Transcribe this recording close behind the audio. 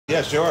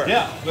Yeah, sure.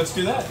 Yeah, let's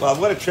do that. Well,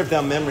 what a trip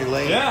down memory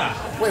lane.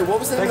 Yeah. Wait, what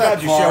was the name Thank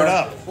of that God you car? showed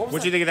up.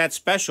 What'd you think of that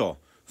special?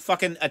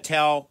 Fucking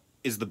Attell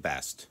is the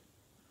best.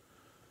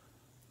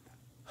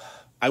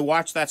 I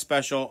watched that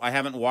special. I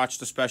haven't watched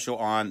a special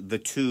on the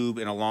tube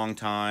in a long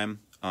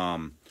time.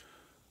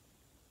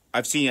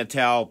 I've seen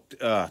Attell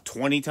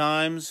 20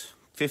 times,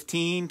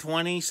 15,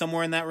 20,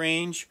 somewhere in that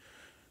range.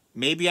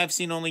 Maybe I've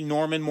seen only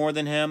Norman more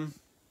than him,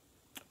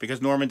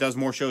 because Norman does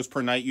more shows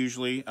per night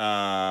usually.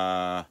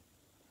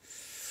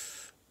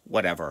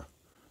 Whatever.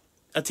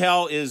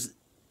 Attell is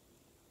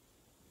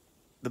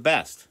the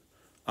best.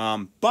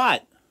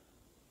 But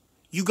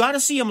you got to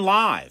see him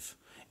live.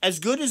 As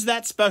good as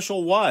that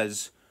special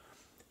was,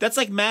 that's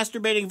like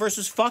masturbating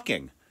versus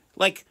fucking.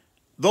 Like,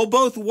 they'll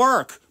both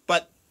work,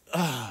 but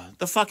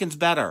the fucking's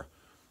better.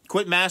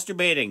 Quit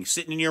masturbating,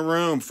 sitting in your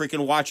room,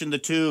 freaking watching the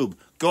tube.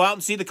 Go out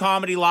and see the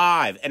comedy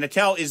live. And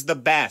Attell is the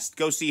best.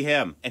 Go see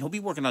him. And he'll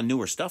be working on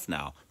newer stuff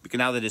now, because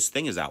now that his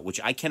thing is out,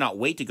 which I cannot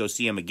wait to go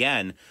see him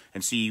again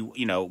and see,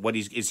 you know, what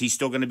is he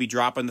still going to be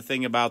dropping the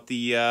thing about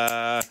the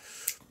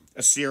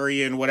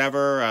Assyrian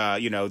whatever,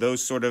 you know,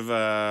 those sort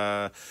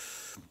of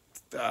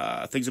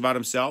things about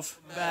himself.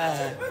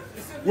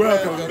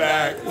 Welcome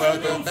back.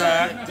 Welcome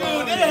back. Dude,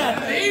 they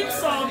had theme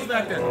songs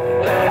back then.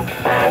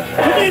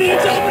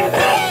 Comedians open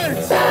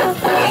cards.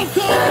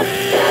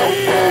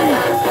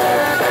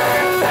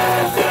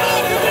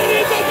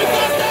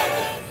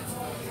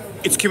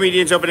 It's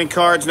comedians opening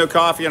cards, no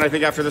coffee, and I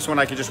think after this one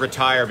I can just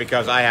retire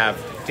because I have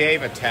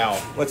Dave Attell.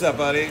 What's up,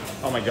 buddy?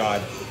 Oh my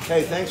God.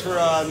 Hey, thanks for,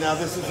 now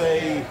this is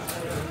a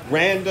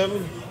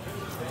random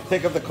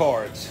pick of the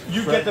cards.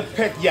 You get the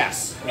pick,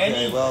 yes.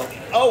 Okay, well,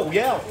 oh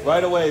yeah.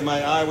 right away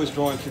my eye was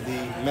drawn to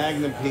the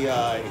Magnum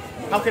PI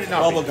How could it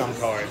not be? bubblegum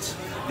cards.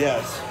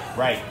 Yes.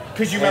 Right.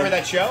 Because you remember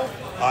that show?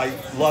 I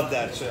love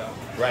that show.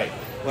 Right.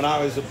 When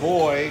I was a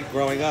boy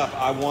growing up,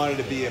 I wanted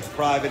to be a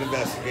private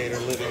investigator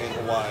living in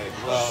Hawaii.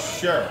 Well,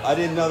 Sure. I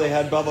didn't know they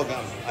had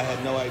bubblegum. I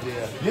had no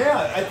idea.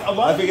 Yeah, a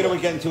lot I of figured it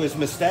would get into his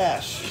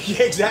mustache.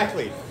 Yeah,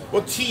 exactly.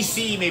 Well,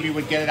 TC maybe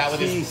would get it out with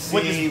his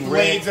TC,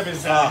 blades of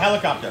his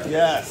helicopter.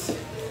 Yes.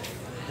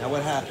 Now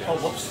what happened? Oh,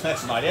 whoops,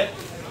 that's not it.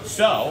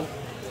 So,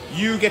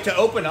 you get to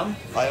open them.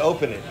 I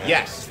open it.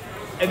 Yes.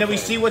 And then we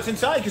see what's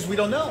inside because we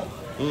don't know.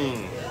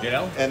 You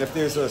know? And if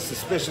there's a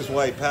suspicious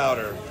white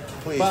powder,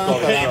 please Bum, call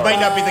It it. might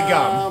not be the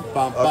gum.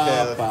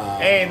 Okay.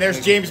 Hey, and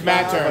there's James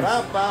Mattern.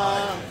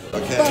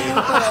 Okay.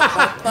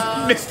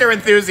 Mr.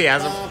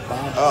 Enthusiasm.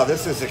 Oh,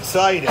 this is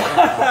exciting.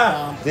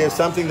 There's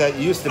something that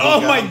used to be Oh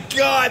gum. my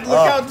God,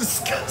 look how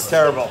disgusting. It's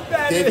terrible.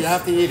 that Dave, is. you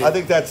have to eat it. I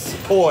think that's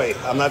poi.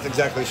 I'm not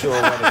exactly sure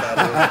what that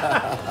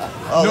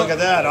is. Oh, look at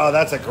that. Oh,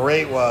 that's a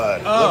great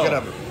one. Oh. Look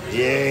at him.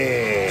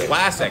 Yeah.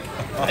 Classic.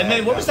 And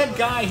then what was that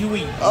guy who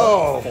we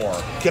Oh,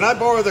 worked for? can I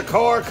borrow the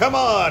car? Come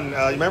on.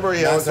 Remember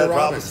he always had Master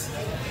problems?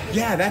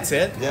 Yeah, that's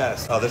it.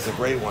 Yes. Oh, this is a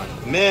great one.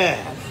 Man.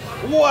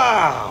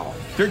 Wow.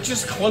 They're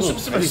just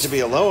close-ups of I need his to be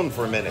alone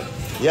for a minute.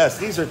 Yes,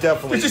 these are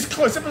definitely They're just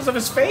close-ups of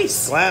his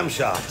face. glam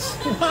shots.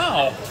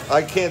 Wow.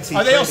 I can't see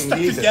Are they all trending stuck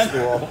these at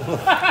together? school.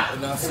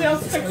 They all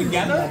stick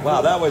together?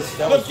 Wow, that was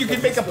Look, you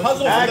can make a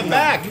puzzle from the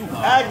back.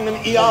 Magnum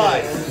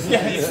EI.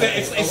 Yeah,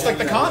 it's like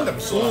the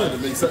condoms.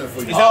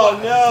 Oh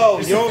no!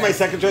 You know what my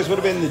second choice would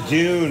have been? The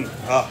Dune.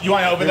 You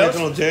want to open the those?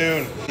 original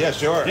Dune. Yeah,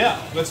 sure.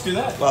 Yeah, let's do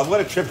that. Well,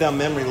 what a trip down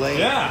memory lane.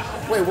 Yeah.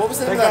 Wait, what was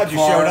the name Thank of that God you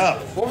car? showed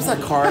up. What was that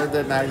car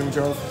that Magnum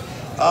drove?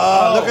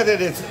 Look at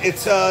it.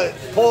 It's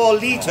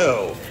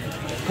Paulito.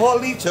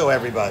 Paulito,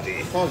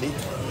 everybody. Paulito.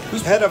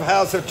 Who's head of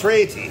House of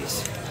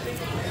Atreides?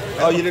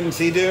 Oh, you didn't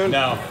see Dune?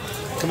 No.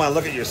 Come on,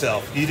 look at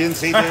yourself. You didn't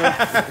see Dune?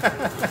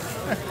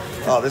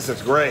 Oh, this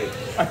is great.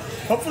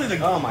 Hopefully the.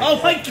 Oh, my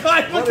Oh my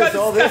God! What Look is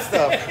all this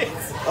stuff?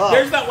 Oh.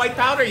 There's that white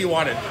powder you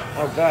wanted.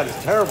 Oh God,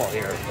 it's terrible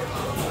here.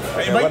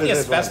 It might what be is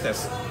this one?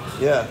 asbestos.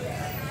 Yeah.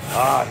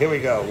 Ah, here we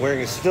go.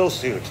 Wearing a still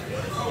suit.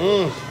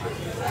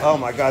 Oh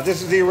my God,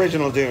 this is the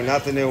original Dune,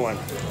 not the new one.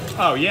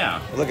 Oh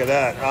yeah. Look at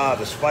that. Ah,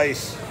 the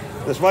spice.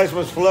 The spice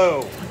must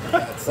flow.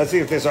 Let's see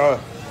if there's a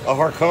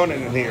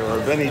Harkonnen in here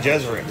or a Bene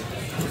Gesserit.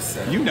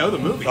 You know the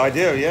movie. I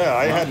do, yeah.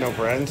 I had no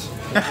friends.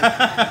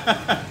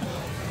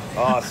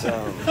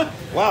 Awesome.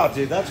 Wow,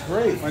 dude, that's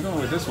great. I don't know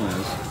what this one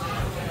is.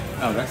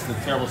 Oh, that's the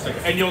terrible sticker.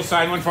 And you'll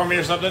sign one for me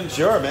or something?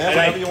 Sure, man. And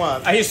Whatever you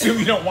want. I assume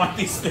you don't want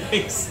these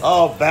things.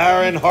 Oh,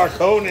 Baron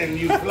Harkonnen,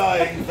 you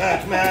flying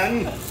fat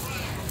man.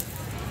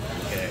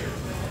 Okay.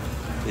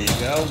 There you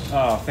go.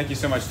 Oh, thank you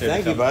so much, David.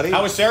 Thank you, buddy.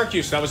 How was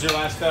Syracuse? That was your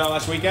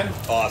last weekend?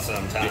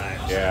 Awesome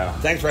times. Yeah.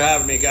 Thanks for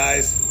having me,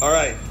 guys. All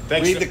right.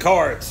 Thanks. Read the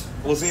cards.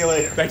 We'll see you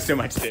later. Thanks so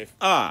much, Dave.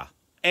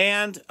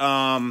 And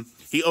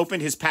he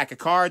opened his pack of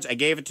cards. I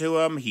gave it to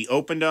him. He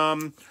opened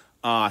them.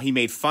 He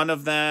made fun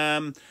of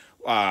them,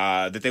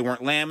 that they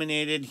weren't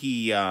laminated.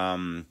 He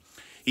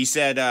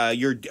said,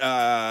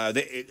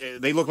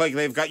 they look like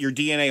they've got your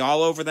DNA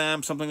all over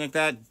them, something like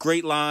that.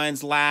 Great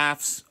lines,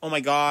 laughs. Oh,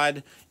 my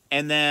God.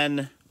 And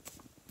then,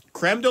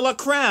 creme de la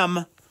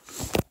creme,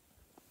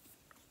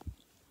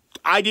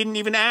 I didn't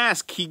even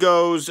ask. He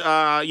goes,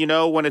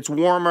 when it's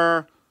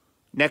warmer,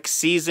 next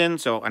season.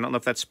 So I don't know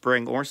if that's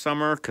spring or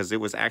summer because it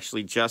was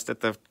actually just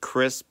at the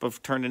crisp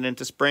of turning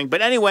into spring.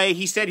 But anyway,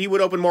 he said he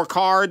would open more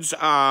cards.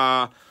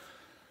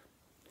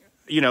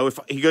 You know, if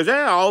he goes,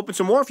 yeah, I'll open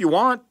some more if you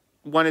want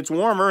when it's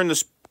warmer in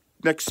this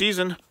next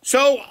season.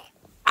 So,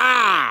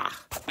 I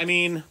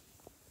mean,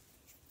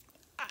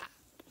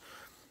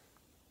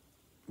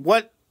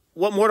 what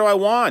more do I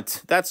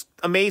want? That's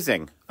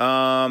amazing.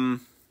 Lev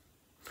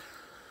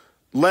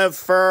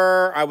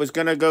Fur, I was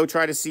going to go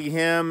try to see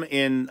him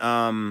in,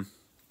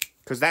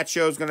 because that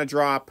show's going to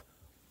drop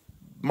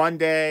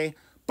Monday,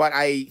 but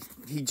he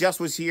just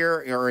was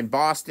here, or in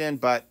Boston,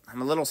 but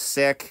I'm a little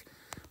sick.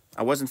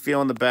 I wasn't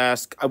feeling the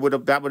best. That would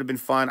have been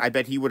fun. I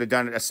bet he would have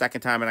done it a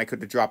second time, and I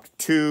could have dropped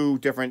 2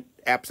 different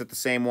eps at the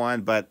same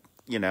one, but,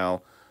 you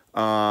know,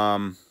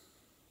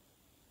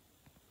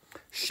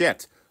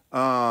 shit.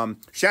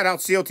 Shout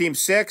out SEAL Team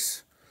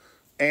 6,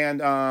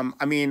 and,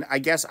 I mean, I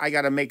guess I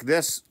got to make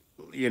this,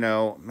 you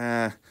know,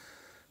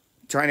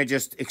 trying to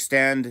just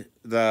extend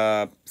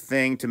the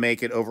thing to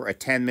make it over a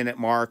 10-minute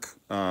mark,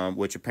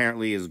 which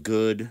apparently is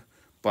good,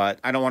 but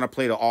I don't want to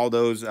play to all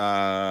those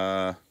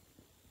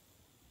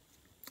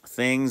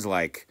things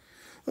like,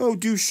 oh,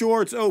 do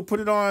shorts, oh, put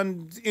it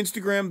on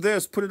Instagram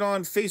this, put it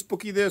on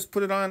Facebooky this,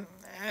 put it on,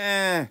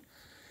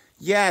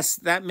 yes,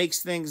 that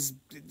makes things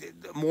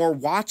more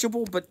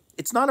watchable, but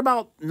it's not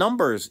about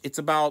numbers, it's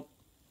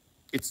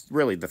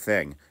really the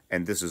thing,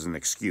 and this is an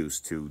excuse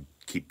to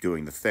keep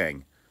doing the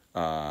thing.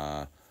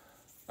 The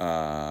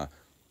open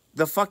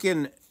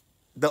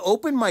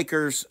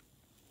micers,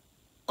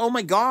 oh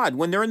my God,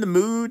 when they're in the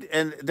mood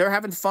and they're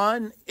having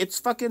fun, it's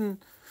fucking,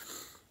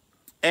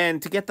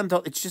 and to get them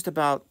to, it's just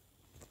about,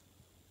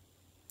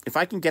 if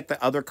I can get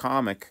the other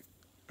comic,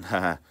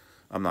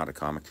 I'm not a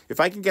comic, if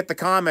I can get the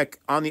comic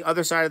on the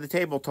other side of the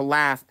table to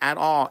laugh at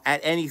all,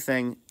 at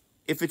anything,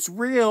 if it's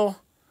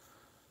real,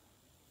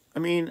 I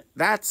mean,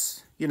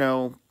 that's, you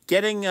know,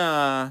 getting,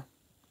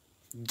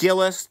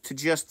 Gillis to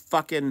just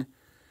fucking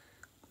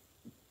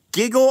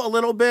giggle a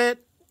little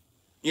bit,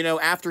 you know,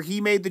 after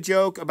he made the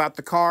joke about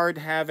the card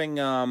having,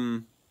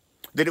 that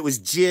it was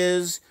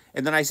jizz,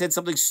 and then I said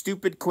something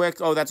stupid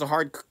quick, oh, that's a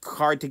hard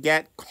card to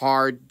get,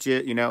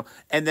 you know,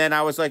 and then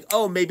I was like,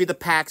 oh, maybe the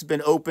pack's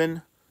been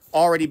open,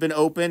 already been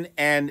open,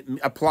 and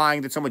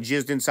applying that someone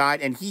jizzed inside,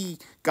 and he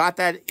got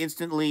that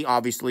instantly,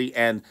 obviously,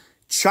 and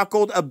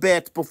chuckled a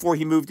bit before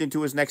he moved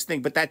into his next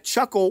thing, but that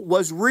chuckle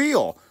was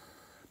real.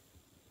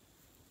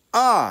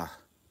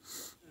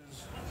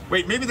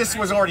 Wait, maybe this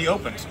was already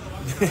opened.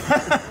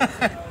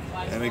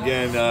 And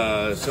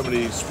again,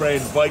 somebody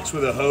spraying bikes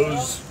with a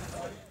hose.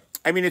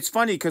 I mean, it's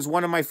funny because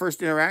one of my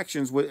first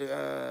interactions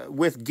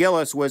with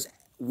Gillis was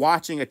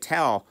watching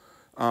Attell.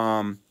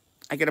 I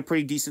get a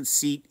pretty decent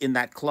seat in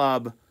that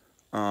club,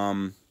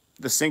 the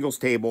singles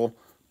table,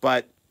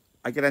 but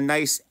I get a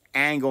nice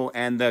angle,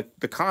 and the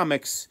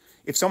comics,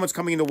 if someone's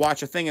coming in to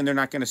watch a thing and they're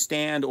not going to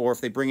stand, or if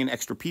they bring in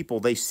extra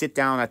people, they sit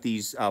down at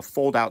these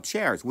fold-out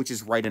chairs, which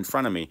is right in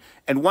front of me.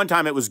 And one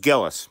time it was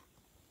Gillis.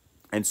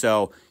 And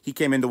so he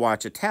came in to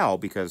watch Attell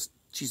because,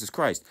 Jesus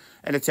Christ.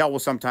 And Attell will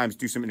sometimes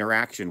do some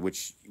interaction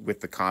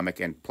with the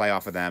comic and play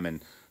off of them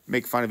and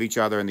make fun of each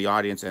other in the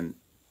audience. And,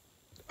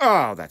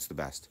 oh, that's the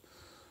best.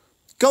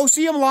 Go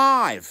see him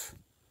live.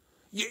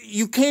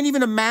 You can't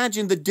even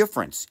imagine the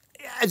difference.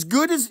 As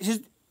good as his...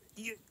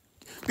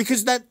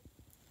 Because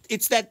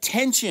it's that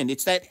tension,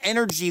 it's that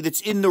energy that's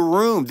in the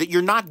room that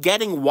you're not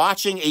getting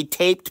watching a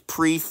taped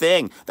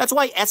pre-thing. That's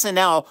why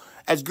SNL,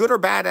 as good or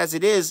bad as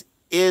it is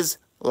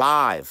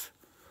live.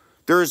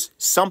 There's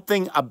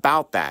something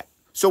about that.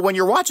 So when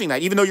you're watching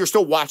that, even though you're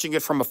still watching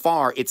it from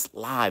afar, it's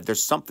live.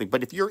 There's something.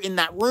 But if you're in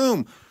that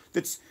room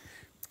that's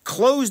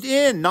closed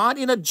in, not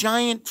in a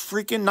giant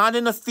freaking, not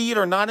in a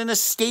theater, not in a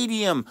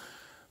stadium,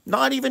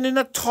 not even in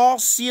a tall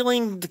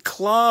ceilinged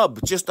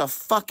club, just a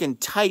fucking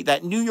tight,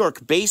 that New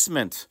York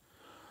basement.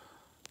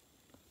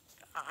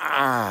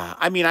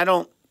 I mean,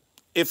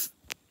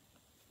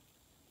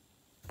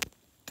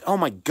 oh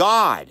my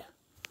God.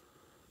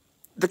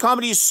 The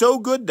comedy is so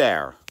good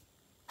there.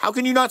 How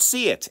can you not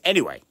see it?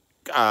 Anyway,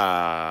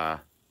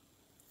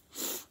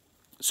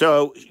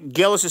 so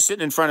Gillis is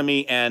sitting in front of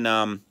me,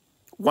 and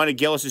one of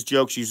Gillis's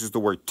jokes uses the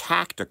word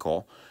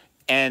tactical,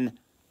 and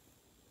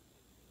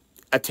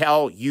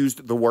Attell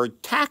used the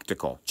word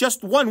tactical.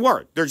 Just one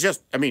word.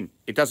 I mean,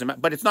 it doesn't matter,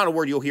 but it's not a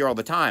word you'll hear all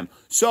the time.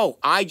 So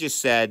I just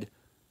said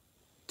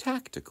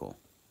tactical.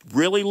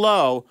 Really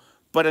low,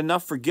 but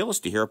enough for Gillis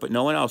to hear it, but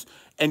no one else.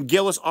 And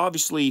Gillis,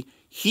 obviously,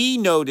 he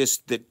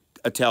noticed that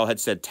Attell had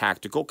said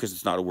tactical, because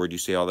it's not a word you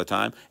say all the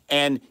time.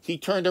 And he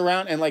turned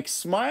around and, like,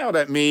 smiled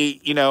at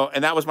me, you know,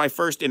 and that was my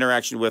first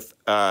interaction with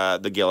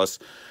the Gillis.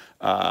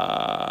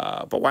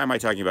 But why am I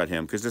talking about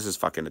him? Because this is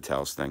fucking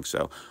Attell's thing.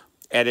 So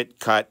edit,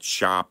 cut,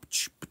 shop,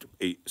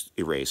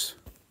 erase.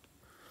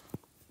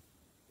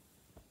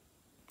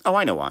 Oh,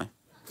 I know why.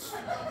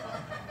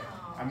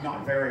 I'm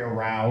not very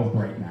aroused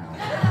right now.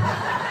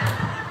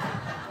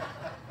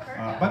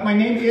 But my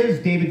name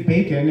is David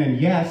Bacon, and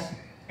yes,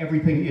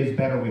 everything is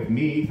better with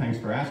me. Thanks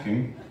for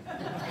asking.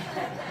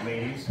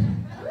 Ladies,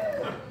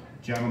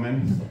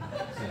 gentlemen.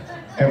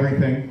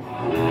 everything.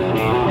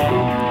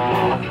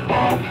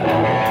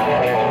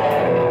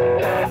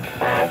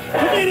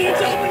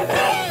 Comedians open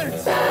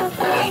cards!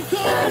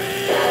 Welcome!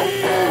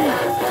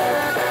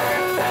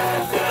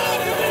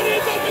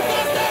 Comedians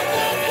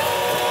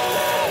open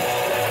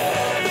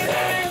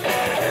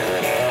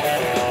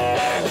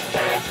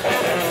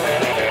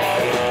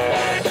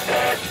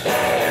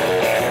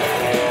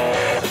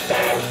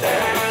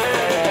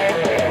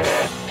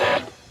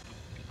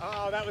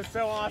Oh, that was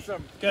so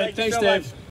awesome. Good, Thank you thanks, so Dave. much.